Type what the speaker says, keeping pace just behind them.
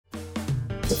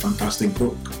a fantastic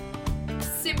book.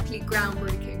 Simply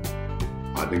groundbreaking.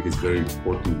 I think it's very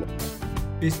important.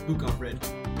 Best book I've read.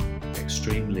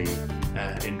 Extremely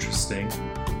interesting.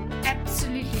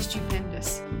 Absolutely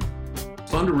stupendous.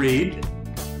 Fun to read.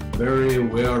 Very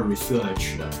well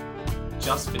researched.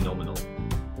 Just phenomenal.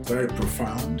 Very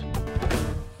profound.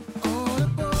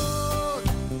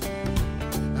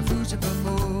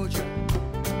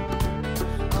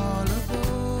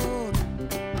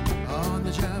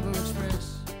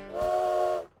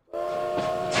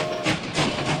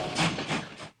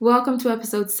 Welcome to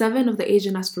episode 7 of the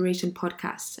Asian Aspiration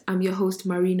podcast. I'm your host,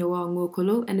 Marie Noah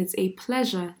Ngokolo, and it's a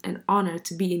pleasure and honor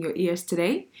to be in your ears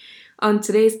today. On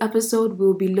today's episode,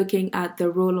 we'll be looking at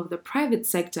the role of the private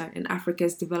sector in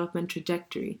Africa's development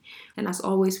trajectory. And as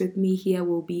always, with me here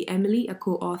will be Emily, a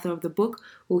co-author of the book.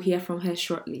 We'll hear from her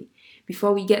shortly.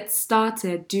 Before we get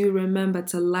started, do remember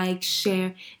to like,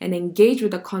 share, and engage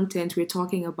with the content we're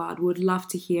talking about. We'd love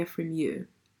to hear from you.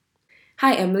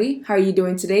 Hi, Emily. How are you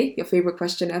doing today? Your favorite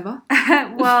question ever?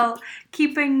 Well,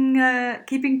 keeping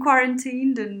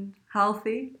quarantined and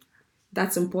healthy.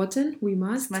 That's important. We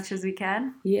must. As much as we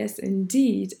can. Yes,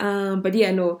 indeed.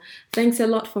 Thanks a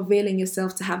lot for availing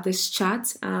yourself to have this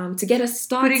chat. To get us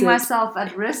started. Putting myself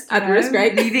at risk. At risk,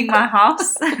 right? Leaving my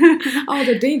house. Oh,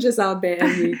 the dangers out there,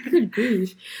 Emily. Good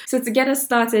grief. So to get us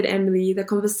started, Emily, the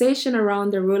conversation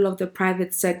around the role of the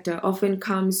private sector often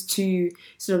comes to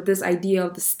sort of this idea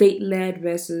of the state-led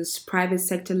versus private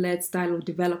sector-led style of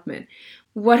development.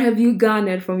 What have you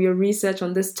garnered from your research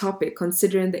on this topic,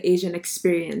 considering the Asian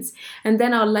experience? And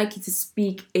then I'd like you to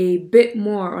speak a bit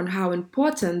more on how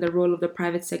important the role of the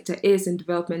private sector is in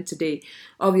development today.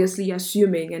 Obviously,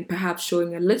 assuming and perhaps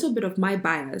showing a little bit of my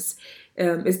bias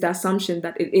is the assumption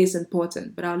that it is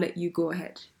important, but I'll let you go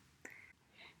ahead.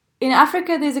 In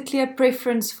Africa, there's a clear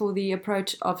preference for the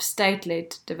approach of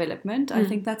state-led development. I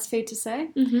think that's fair to say.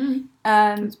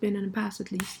 Mm-hmm. It's been in the past,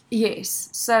 at least. Yes.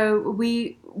 So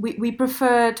we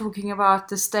prefer talking about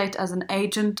the state as an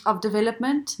agent of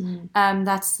development.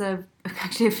 That's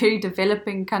actually a very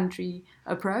developing country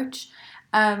approach.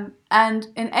 And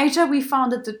in Asia, we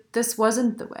found that this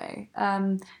wasn't the way.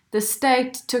 The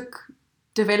state took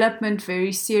development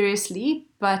very seriously,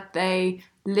 but they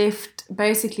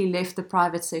basically left the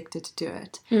private sector to do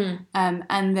it.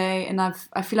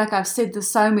 I feel like I've said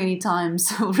this so many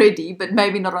times already, but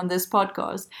maybe not on this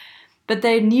podcast, but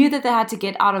they knew that they had to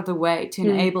get out of the way to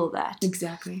enable that.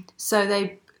 Exactly.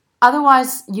 So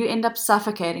otherwise you end up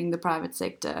suffocating the private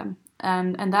sector.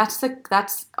 And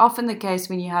that's often the case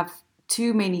when you have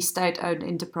too many state-owned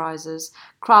enterprises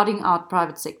crowding out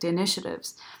private sector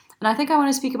initiatives. And I think I want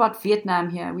to speak about Vietnam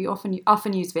here. We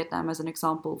often use Vietnam as an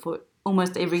example for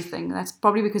almost everything. That's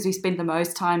probably because we spent the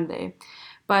most time there.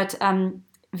 But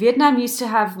Vietnam used to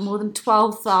have more than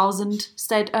 12,000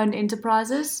 state-owned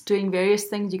enterprises doing various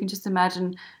things. You can just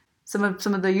imagine some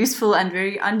of the useful and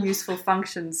very unuseful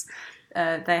functions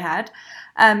they had.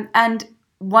 And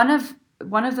one of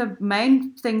the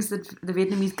main things that the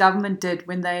Vietnamese government did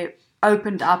when they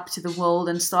opened up to the world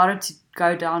and decided to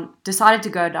go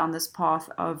down this path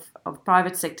of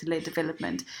private sector-led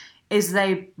development is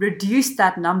they reduced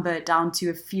that number down to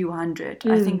a few hundred.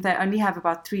 I think they only have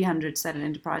about 300 state-owned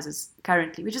enterprises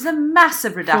currently, which is a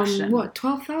massive reduction. From what,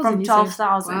 12,000? From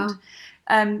 12,000.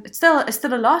 Wow. It's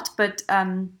still a lot, but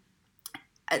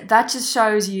that just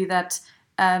shows you that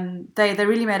they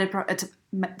really made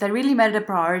it a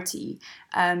priority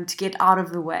to get out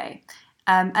of the way.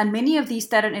 And many of these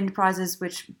state-owned enterprises,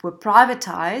 which were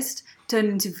privatized, turned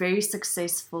into very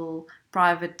successful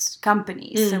private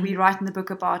companies. So we write in the book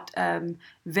about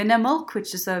Vinamilk,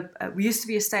 which is used to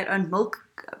be a state-owned milk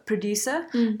producer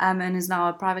and is now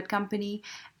a private company.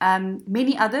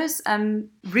 Many others.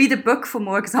 Read the book for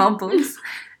more examples.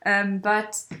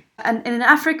 But in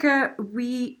Africa,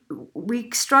 we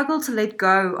struggle to let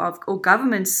go of, or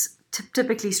governments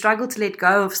typically struggle to let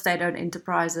go of state-owned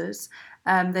enterprises.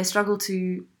 They struggle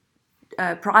to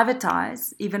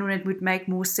privatize, even when it would make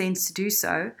more sense to do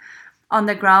so, on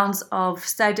the grounds of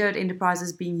state-owned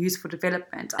enterprises being used for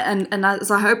development. And as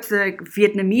I hope the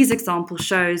Vietnamese example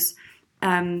shows,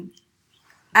 and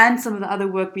some of the other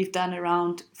work we've done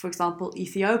around, for example,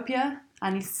 Ethiopia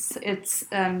and its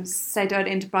state-owned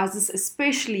enterprises,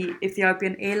 especially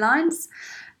Ethiopian Airlines,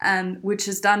 which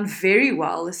has done very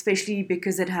well, especially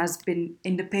because it has been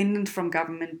independent from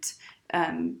government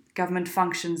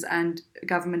functions and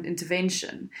government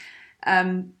intervention.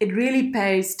 It really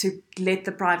pays to let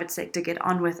the private sector get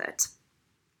on with it.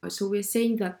 So we're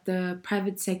saying that the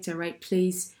private sector, right,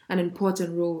 plays an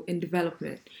important role in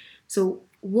development. So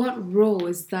what role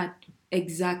is that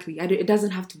exactly? It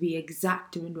doesn't have to be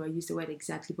exact, even though I use the word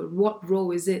exactly, but what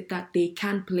role is it that they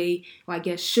can play, or I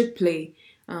guess should play,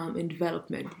 in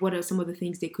development? What are some of the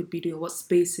things they could be doing? What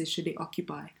spaces should they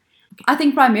occupy? I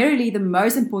think primarily the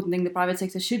most important thing the private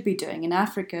sector should be doing in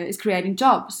Africa is creating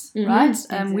jobs, right?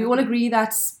 Exactly. We all agree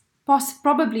that's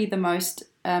probably the most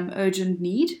urgent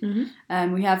need.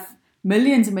 We have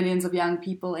millions and millions of young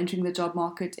people entering the job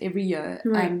market every year,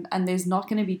 Right. and there's not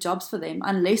going to be jobs for them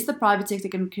unless the private sector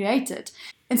can create it.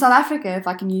 In South Africa, if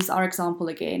I can use our example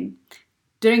again,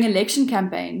 during election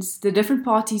campaigns, the different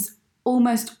parties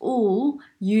almost all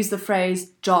use the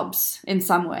phrase jobs in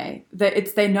some way.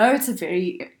 They know it's a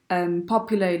very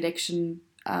popular election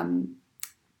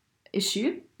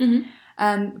issue,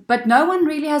 but no one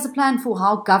really has a plan for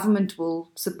how government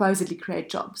will supposedly create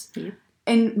jobs. Yep.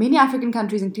 In many African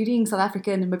countries, including South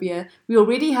Africa and Namibia, we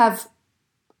already have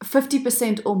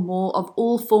 50% or more of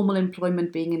all formal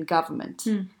employment being in government.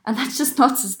 And that's just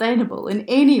not sustainable in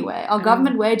any way. Our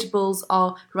government wage bills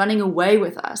are running away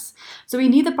with us. So we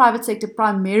need the private sector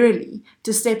primarily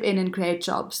to step in and create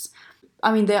jobs.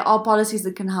 I mean, there are policies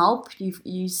that can help. We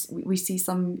see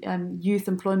some youth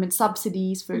employment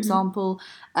subsidies, for example.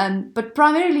 But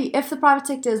primarily, if the private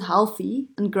sector is healthy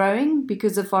and growing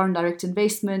because of foreign direct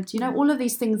investment, all of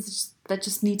these things that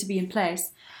just need to be in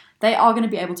place, they are going to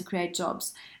be able to create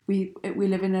jobs. We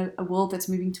live in a world that's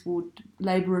moving toward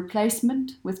labor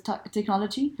replacement with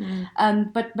technology.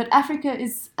 But Africa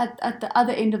is at the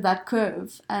other end of that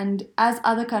curve. And as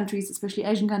other countries, especially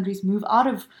Asian countries, move out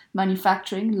of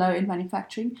manufacturing, low-end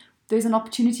manufacturing, there's an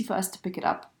opportunity for us to pick it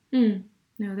up. No,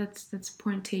 that's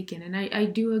point taken. And I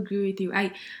do agree with you.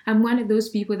 I'm one of those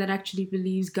people that actually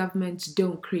believes governments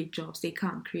don't create jobs. They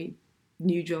can't create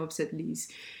new jobs, at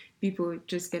least. People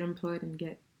just get employed and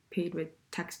get paid with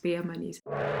taxpayer monies.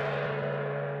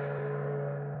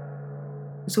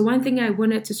 So one thing I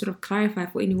wanted to sort of clarify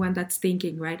for anyone that's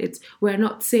thinking, right, we're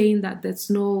not saying that there's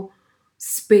no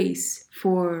space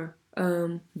for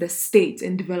the state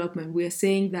in development. We're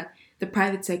saying that the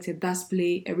private sector does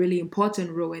play a really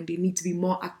important role and they need to be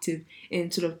more active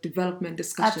in sort of development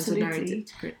discussions and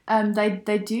narratives.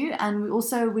 They do, and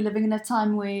we're living in a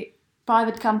time where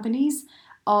private companies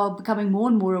are becoming more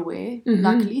and more aware,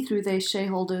 luckily through their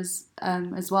shareholders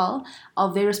as well,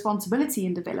 of their responsibility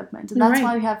in development. And that's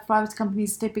why we have private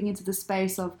companies stepping into the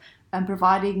space of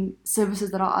providing services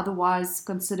that are otherwise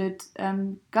considered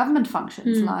government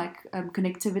functions, like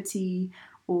connectivity,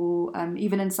 or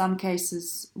even in some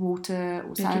cases water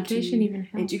or sanitary,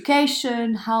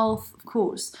 education, health, of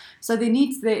course. So there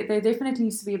definitely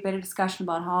needs to be a better discussion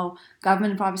about how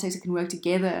government and private sector can work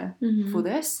together for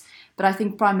this. But I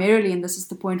think primarily, and this is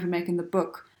the point we make in the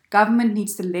book, government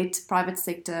needs to let private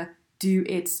sector do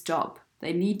its job.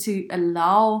 They need to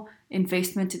allow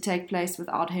investment to take place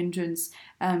without hindrance.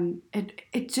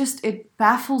 It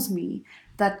baffles me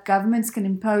that governments can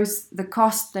impose the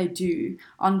cost they do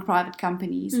on private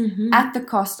companies at the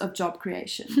cost of job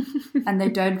creation. And they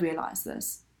don't realize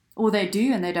this. Or they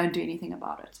do and they don't do anything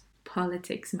about it.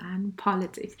 Politics, man,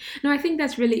 politics. No, I think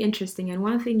that's really interesting. And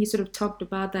one thing you sort of talked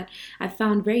about that I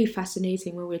found very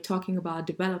fascinating when we're talking about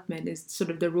development is sort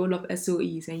of the role of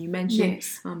SOEs. And you mentioned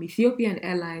Ethiopian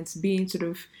Airlines being sort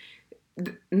of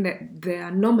the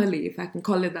anomaly, if I can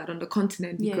call it that, on the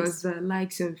continent, because the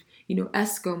likes of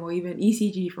Eskom or even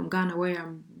ECG from Ghana, where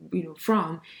I'm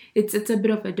from, it's a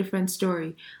bit of a different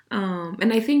story.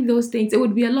 And I think those things, it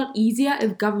would be a lot easier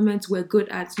if governments were good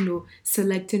at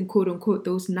selecting quote unquote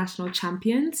those national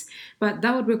champions, but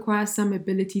that would require some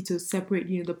ability to separate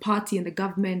the party and the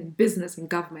government and business and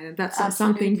government, and that's not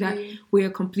something that we are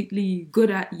completely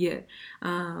good at yet.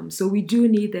 So we do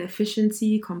need the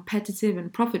efficiency, competitive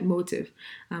and profit motive,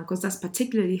 because that's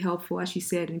particularly helpful, as you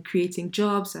said, in creating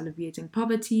jobs, alleviating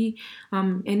poverty,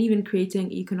 and even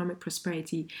creating economic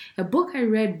prosperity. A book I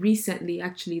read recently,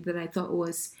 actually, that I thought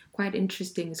was quite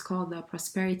interesting is called The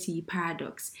Prosperity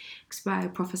Paradox. It's by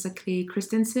Professor Clay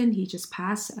Christensen. He just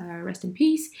passed, rest in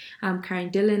peace. Karen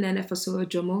Dillon and Efeso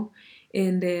Jomo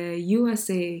in the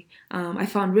USA. I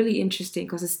found really interesting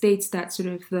because it states that sort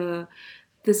of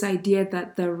this idea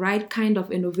that the right kind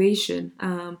of innovation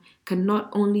can not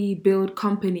only build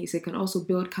companies, it can also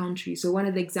build countries. So one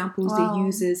of the examples they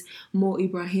use is Mo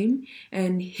Ibrahim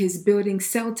and his building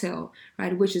Celtel,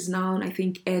 right, which is now, I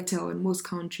think, Airtel in most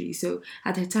countries. So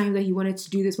at the time that he wanted to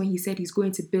do this, when he said he's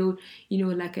going to build,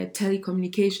 like a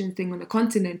telecommunication thing on the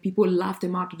continent, people laughed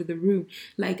him out of the room.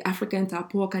 Like, Africans are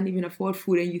poor, can't even afford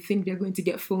food, and you think they're going to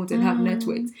get phones and have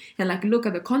networks. And look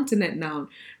at the continent now,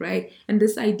 right? And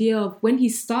this idea of when he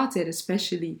started,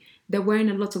 especially, there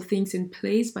weren't a lot of things in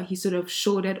place, but he sort of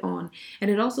showed it on. And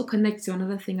it also connects to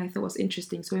another thing I thought was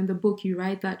interesting. So in the book, you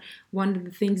write that one of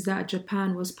the things that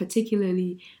Japan was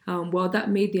particularly, that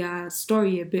made their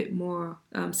story a bit more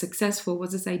successful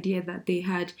was this idea that they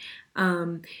had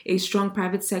a strong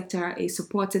private sector, a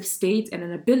supportive state, and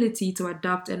an ability to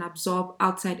adapt and absorb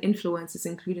outside influences,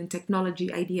 including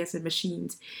technology, ideas, and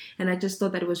machines. And I just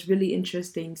thought that it was really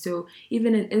interesting. So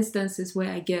even in instances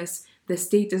where I guess the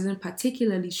state isn't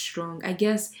particularly strong, I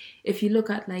guess if you look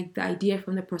at like the idea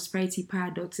from the prosperity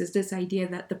paradox, is this idea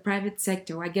that the private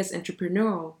sector, or I guess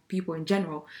entrepreneurial people in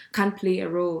general, can play a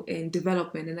role in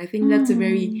development. And I think that's a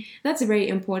very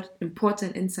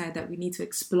important insight that we need to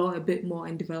explore a bit more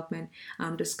in development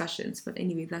discussions. But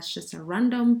anyway, that's just a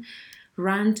random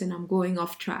rant and I'm going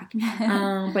off track.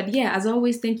 But yeah, as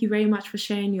always, thank you very much for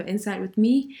sharing your insight with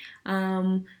me.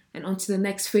 And on to the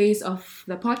next phase of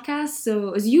the podcast.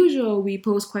 So as usual, we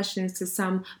pose questions to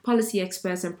some policy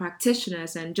experts and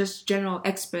practitioners and just general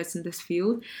experts in this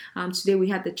field. Today we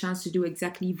had the chance to do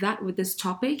exactly that with this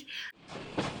topic.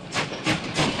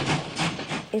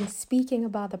 In speaking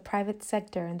about the private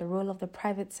sector and the role of the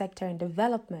private sector in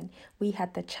development, we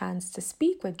had the chance to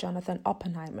speak with Jonathan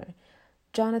Oppenheimer.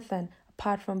 Jonathan,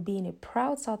 apart from being a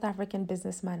proud South African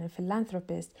businessman and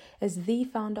philanthropist, is the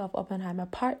founder of Oppenheimer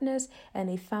Partners and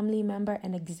a family member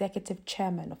and executive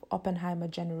chairman of Oppenheimer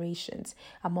Generations,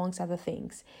 amongst other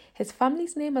things. His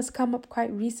family's name has come up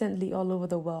quite recently all over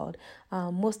the world,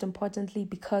 most importantly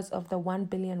because of the 1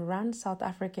 billion rand South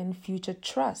African Future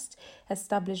Trust,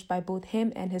 established by both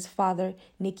him and his father,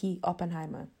 Nicky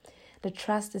Oppenheimer. The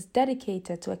trust is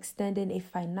dedicated to extending a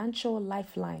financial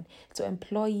lifeline to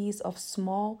employees of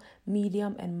small,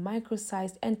 medium, and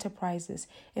micro-sized enterprises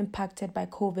impacted by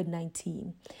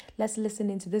COVID-19. Let's listen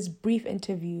into this brief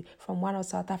interview from one of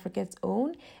South Africa's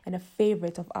own and a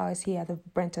favorite of ours here at the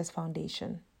Brentas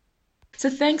Foundation.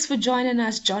 So thanks for joining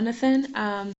us,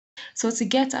 Jonathan. So to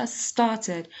get us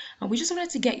started, we just wanted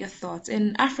to get your thoughts.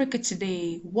 In Africa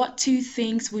today, what two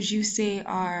things would you say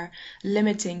are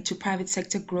limiting to private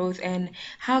sector growth, and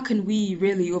how can we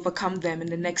really overcome them in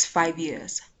the next 5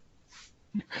 years?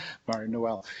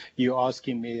 Marie-Noelle, you're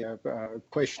asking me a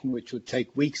question which would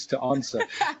take weeks to answer,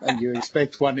 and you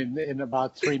expect one in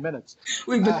about 3 minutes.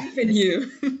 We believe in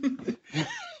you.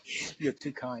 You're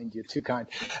too kind.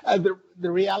 The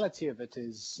reality of it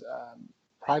is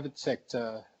private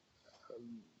sector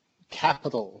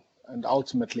capital, and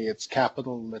ultimately it's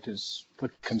capital that is put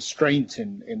constraint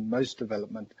in most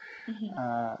development,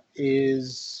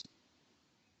 is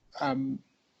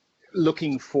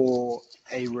looking for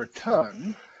a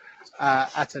return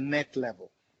at a net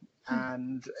level.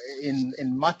 And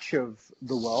in much of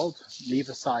the world, leave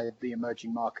aside the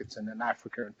emerging markets and in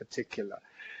Africa in particular,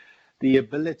 the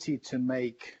ability to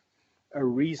make a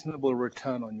reasonable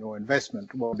return on your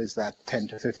investment, what is that, 10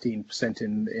 to 15%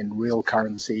 in real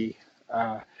currency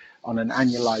on an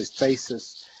annualized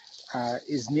basis,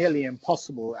 is nearly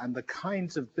impossible. And the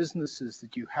kinds of businesses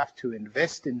that you have to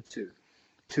invest into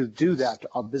to do that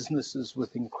are businesses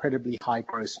with incredibly high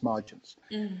gross margins.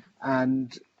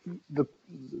 And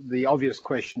the obvious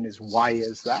question is, why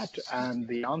is that? And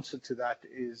the answer to that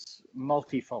is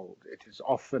multifold. It is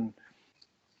often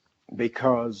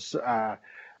because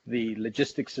the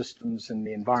logistics systems and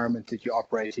the environment that you're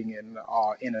operating in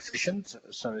are inefficient.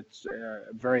 So it's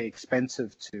very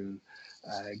expensive to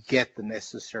get the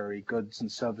necessary goods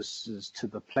and services to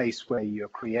the place where you're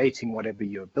creating whatever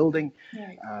you're building.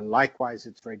 Right. Likewise,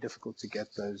 it's very difficult to get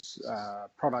those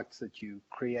products that you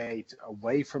create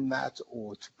away from that,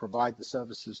 or to provide the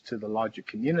services to the larger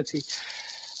community.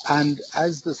 And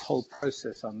as this whole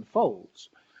process unfolds,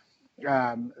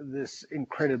 this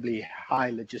incredibly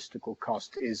high logistical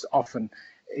cost is often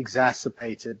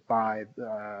exacerbated by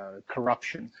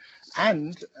corruption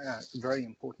and, very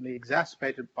importantly,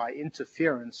 exacerbated by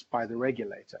interference by the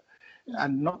regulator.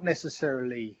 And not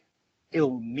necessarily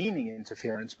ill-meaning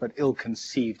interference, but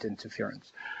ill-conceived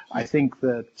interference. I think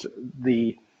that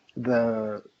the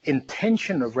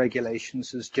intention of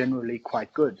regulations is generally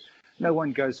quite good. No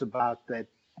one goes about their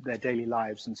daily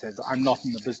lives and says, I'm not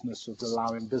in the business of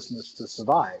allowing business to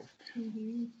survive.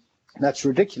 That's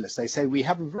ridiculous. They say, we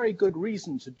have a very good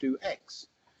reason to do X.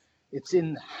 It's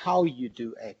in how you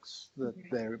do X that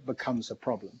there becomes a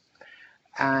problem.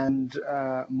 And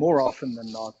more often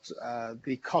than not,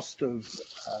 the cost of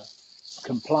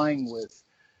complying with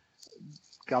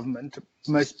government,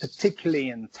 most particularly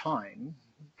in time,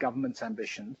 government's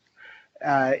ambitions,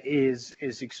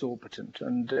 is exorbitant.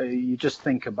 And you just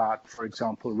think about, for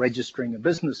example, registering a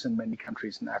business in many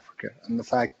countries in Africa, and the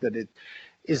fact that it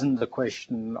isn't a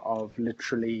question of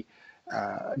literally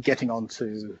getting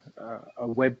onto a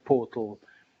web portal,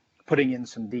 putting in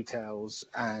some details,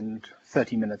 and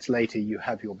 30 minutes later you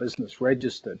have your business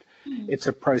registered. It's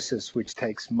a process which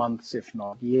takes months, if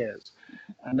not years.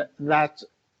 And that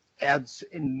adds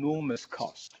enormous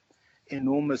cost,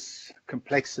 enormous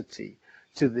complexity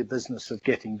to the business of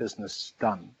getting business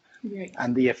done. Right.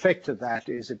 And the effect of that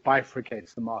is it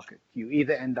bifurcates the market. You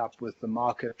either end up with the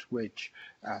market which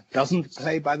doesn't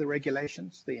play by the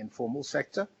regulations, the informal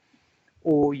sector,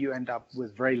 or you end up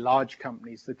with very large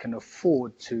companies that can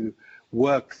afford to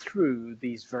work through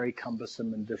these very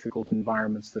cumbersome and difficult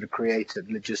environments that are created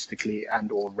logistically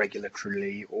and or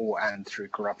regulatorily and through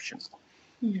corruption.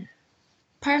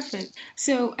 Perfect.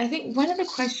 So I think one of the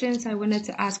questions I wanted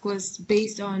to ask was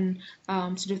based on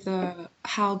sort of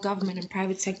how government and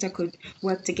private sector could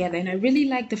work together. And I really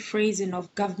like the phrasing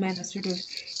of government as sort of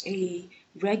a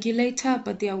regulator,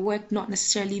 but their work not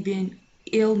necessarily being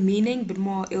ill-meaning, but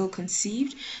more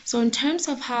ill-conceived. So in terms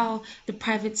of how the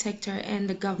private sector and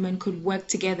the government could work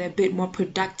together a bit more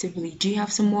productively, do you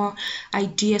have some more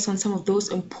ideas on some of those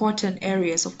important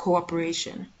areas of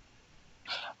cooperation?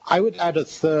 I would add a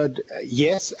third,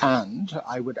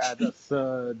 I would add a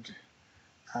third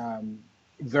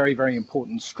very, very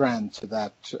important strand to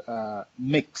that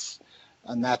mix,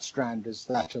 and that strand is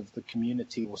that of the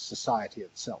community or society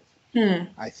itself.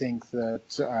 I think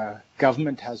that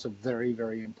government has a very,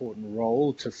 very important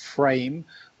role to frame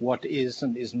what is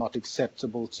and is not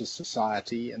acceptable to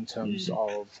society in terms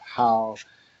of how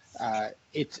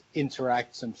it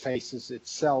interacts and faces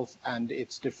itself and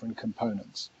its different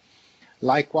components.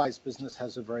 Likewise, business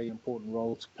has a very important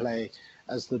role to play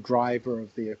as the driver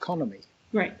of the economy.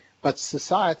 Right. But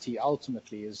society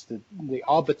ultimately is the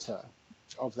arbiter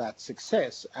of that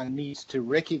success and needs to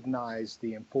recognize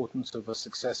the importance of a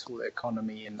successful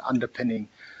economy in underpinning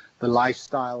the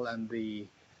lifestyle and the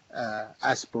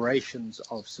aspirations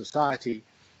of society,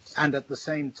 and at the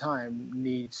same time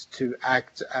needs to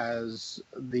act as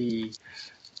the,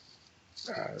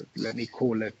 let me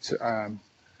call it,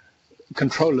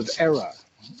 control of error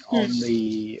on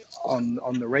the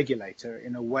regulator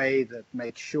in a way that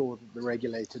makes sure that the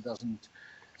regulator doesn't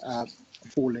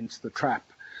fall into the trap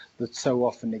that so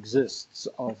often exists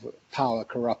of power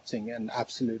corrupting and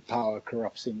absolute power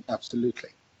corrupting absolutely.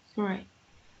 Right.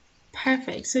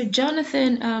 Perfect. So,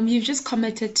 Jonathan, you've just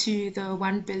committed to the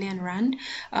 1 billion rand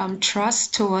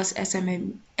trust towards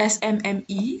SMMEs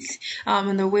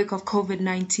in the wake of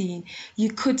COVID-19. You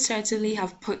could certainly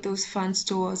have put those funds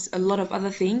towards a lot of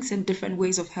other things and different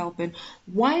ways of helping.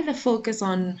 Why the focus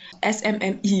on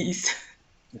SMMEs?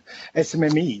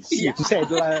 SMMEs. Yeah. You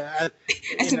said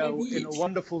in a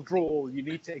wonderful drawl, you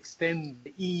need to extend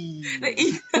the E.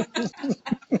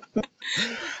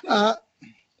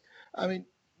 I mean,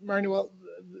 Marinewell,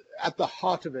 at the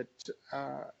heart of it,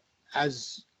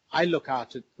 as I look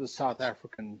out at the South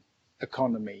African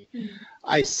economy,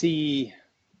 I see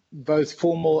both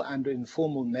formal and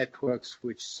informal networks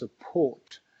which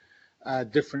support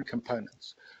different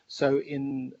components. So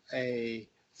in a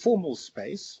formal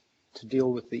space, to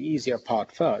deal with the easier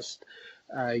part first,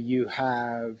 you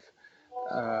have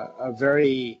a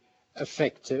very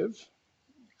effective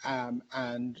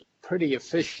and pretty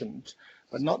efficient,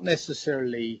 but not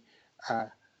necessarily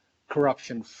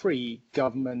corruption-free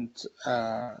government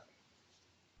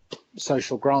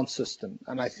social grant system.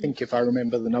 And I think if I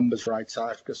remember the numbers right,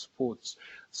 South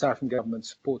African government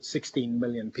supports 16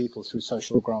 million people through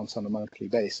social grants on a monthly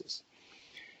basis.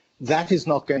 That is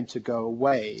not going to go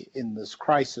away in this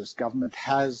crisis. Government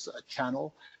has a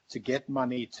channel to get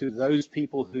money to those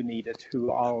people who need it,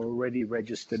 who are already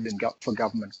registered for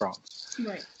government grants.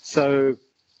 Right. So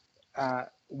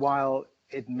while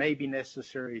it may be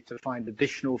necessary to find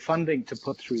additional funding to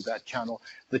put through that channel,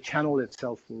 the channel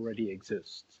itself already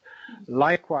exists.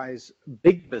 Likewise,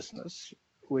 big business,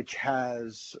 which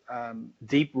has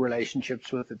deep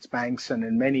relationships with its banks and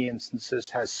in many instances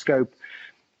has scope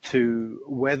to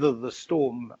weather the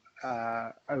storm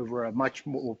over a much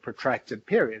more protracted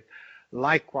period,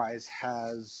 likewise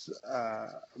has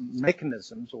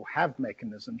mechanisms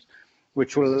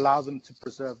which will allow them to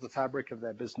preserve the fabric of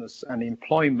their business, and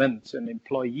employment and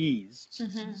employees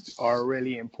are a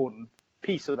really important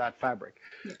piece of that fabric.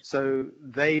 Yeah. So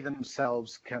they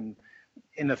themselves can,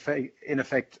 in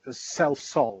effect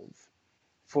self-solve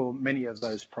for many of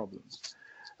those problems.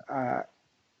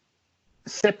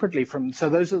 Separately from, so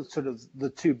those are sort of the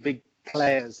two big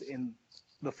players in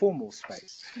the formal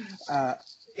space.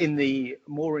 In the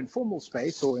more informal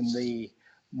space, or in the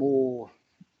more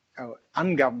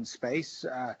ungoverned space,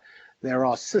 There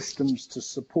are systems to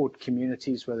support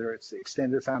communities, whether it's the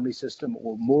extended family system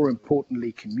or, more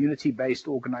importantly, community-based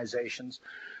organizations,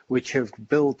 which have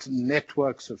built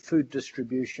networks of food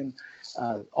distribution,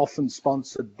 often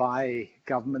sponsored by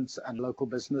governments and local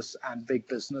business and big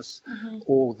business,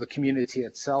 or the community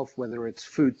itself, whether it's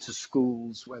food to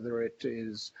schools, whether it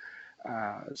is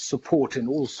support in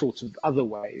all sorts of other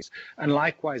ways. And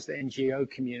likewise, the NGO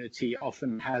community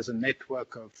often has a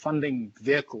network of funding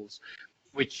vehicles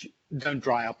which don't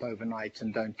dry up overnight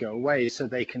and don't go away, so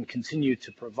they can continue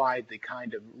to provide the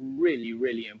kind of really,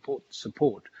 really important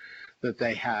support that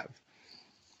they have.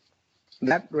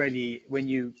 That really, when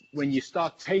you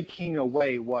start taking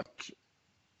away what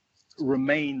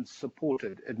remains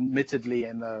supported, admittedly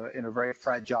in a very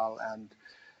fragile and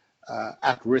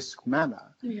at-risk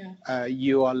manner,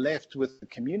 you are left with the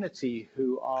community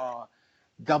who are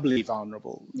doubly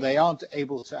vulnerable. They aren't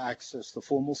able to access the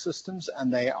formal systems,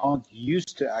 and they aren't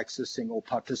used to accessing or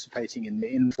participating in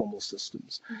the informal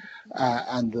systems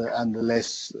and the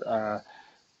less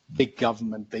big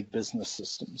government, big business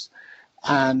systems.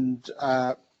 And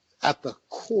at the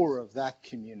core of that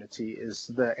community is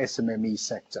the SMME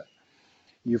sector.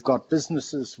 You've got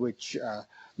businesses which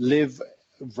live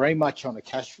very much on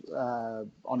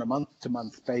a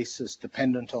month-to-month basis,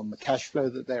 dependent on the cash flow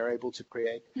that they're able to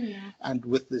create. And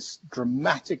with this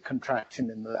dramatic contraction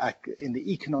in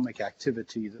the economic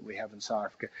activity that we have in South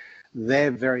Africa, their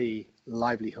very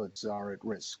livelihoods are at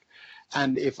risk.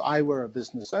 And if I were a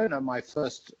business owner, my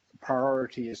first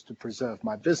priority is to preserve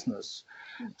my business,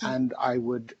 and I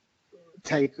would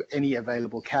take any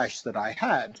available cash that I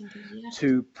had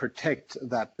to protect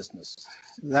that business.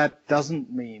 That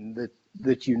doesn't mean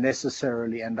that you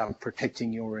necessarily end up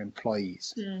protecting your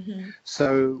employees.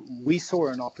 So we saw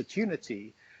an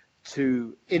opportunity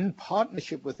to, in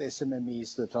partnership with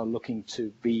SMMEs that are looking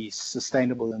to be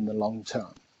sustainable in the long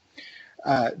term,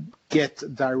 get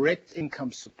direct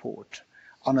income support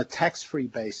on a tax-free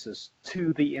basis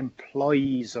to the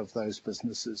employees of those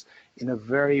businesses in a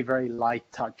very, very light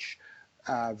touch,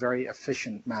 very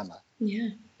efficient manner.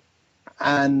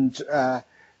 And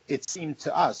it seemed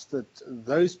to us that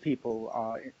those people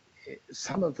are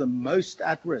some of the most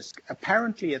at risk,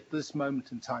 apparently at this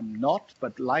moment in time not,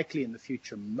 but likely in the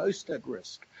future most at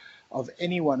risk of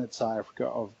anyone in South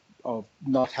Africa of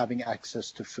not having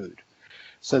access to food.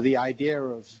 So the idea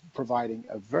of providing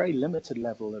a very limited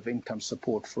level of income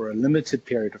support for a limited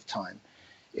period of time,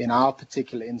 in our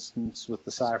particular instance with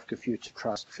the South Africa Future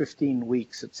Trust, 15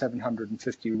 weeks at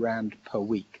 750 Rand per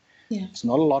week. It's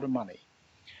not a lot of money.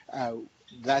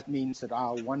 That means that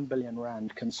our 1 billion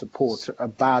Rand can support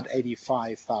about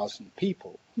 85,000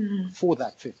 people for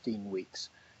that 15 weeks.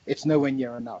 It's nowhere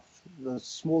near enough. The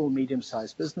small,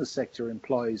 medium-sized business sector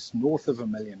employs north of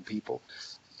 1 million people,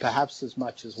 perhaps as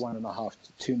much as 1.5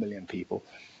 to 2 million people.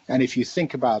 And if you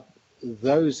think about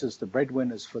those as the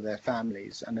breadwinners for their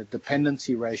families and a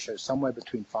dependency ratio somewhere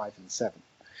between 5 and 7,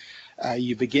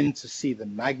 you begin to see the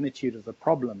magnitude of the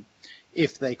problem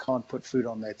if they can't put food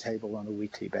on their table on a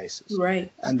weekly basis.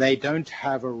 And they don't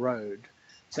have a road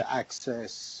to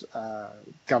access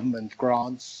government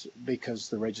grants because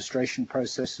the registration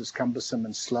process is cumbersome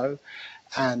and slow,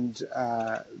 and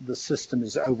the system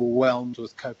is overwhelmed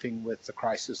with coping with the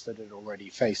crisis that it already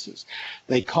faces.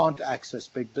 They can't access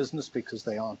big business because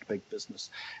they aren't big business,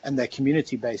 and their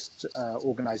community-based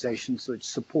organizations which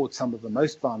support some of the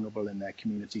most vulnerable in their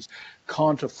communities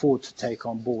can't afford to take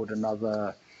on board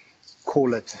another,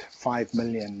 call it 5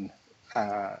 million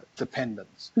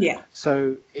dependents.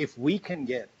 So if we can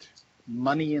get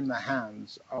money in the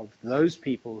hands of those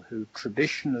people who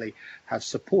traditionally have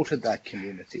supported that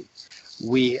community,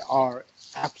 we are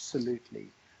absolutely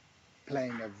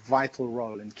playing a vital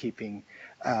role in keeping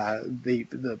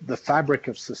the fabric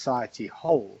of society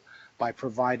whole by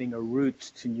providing a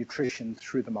route to nutrition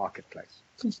through the marketplace.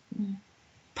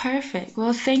 Perfect.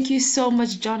 Well, thank you so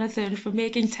much, Jonathan, for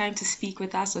making time to speak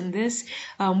with us on this.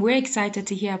 We're excited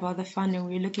to hear about the fund, and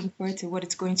we're looking forward to what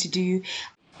it's going to do.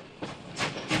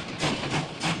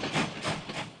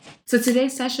 So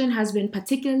today's session has been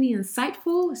particularly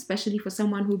insightful, especially for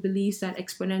someone who believes that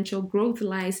exponential growth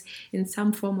lies in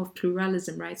some form of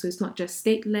pluralism, right? So it's not just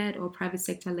state-led or private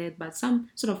sector-led, but some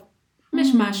sort of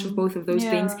mishmash of both of those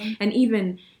things, and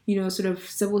even, you know, sort of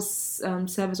civil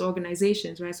service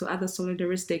organizations, right? So other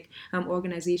solidaristic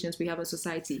organizations we have in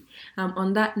society.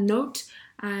 On that note,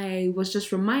 I was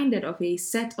just reminded of a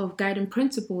set of guiding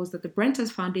principles that the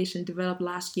Brentas Foundation developed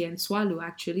last year in Swallow,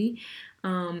 actually.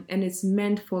 And it's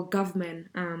meant for government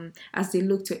as they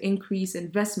look to increase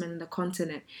investment in the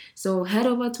continent. So head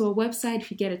over to our website if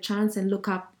you get a chance and look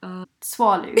up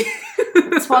Swallow.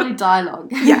 It's probably dialogue.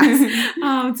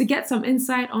 Yes, to get some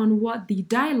insight on what the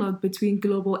dialogue between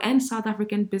global and South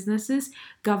African businesses,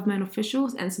 government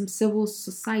officials, and some civil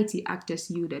society actors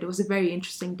yielded. It was a very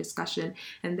interesting discussion,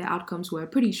 and the outcomes were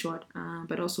pretty short,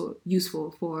 but also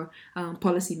useful for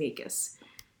policymakers.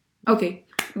 Okay,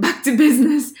 back to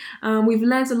business. We've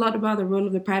learned a lot about the role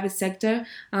of the private sector.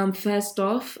 First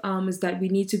off, is that we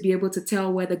need to be able to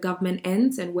tell where the government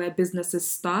ends and where businesses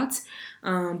start,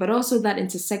 but also that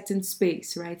intersecting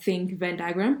space, right? Think Venn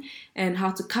diagram, and how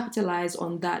to capitalize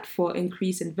on that for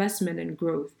increased investment and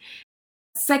growth.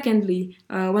 Secondly,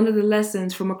 one of the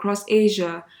lessons from across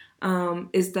Asia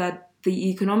is that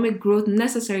the economic growth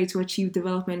necessary to achieve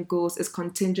development goals is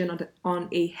contingent on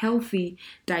a healthy,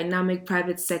 dynamic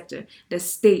private sector. The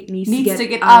state needs to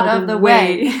get out of the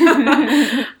way.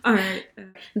 All right.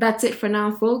 That's it for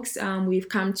now, folks. We've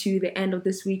come to the end of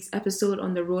this week's episode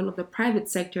on the role of the private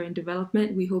sector in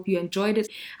development. We hope you enjoyed it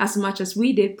as much as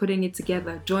we did putting it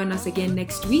together. Join us again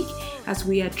next week as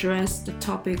we address the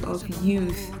topic of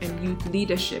youth and youth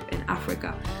leadership in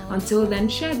Africa. Until then,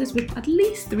 share this with at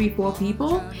least 3-4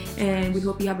 people, and we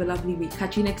hope you have a lovely week.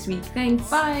 Catch you next week. Thanks.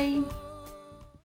 Bye.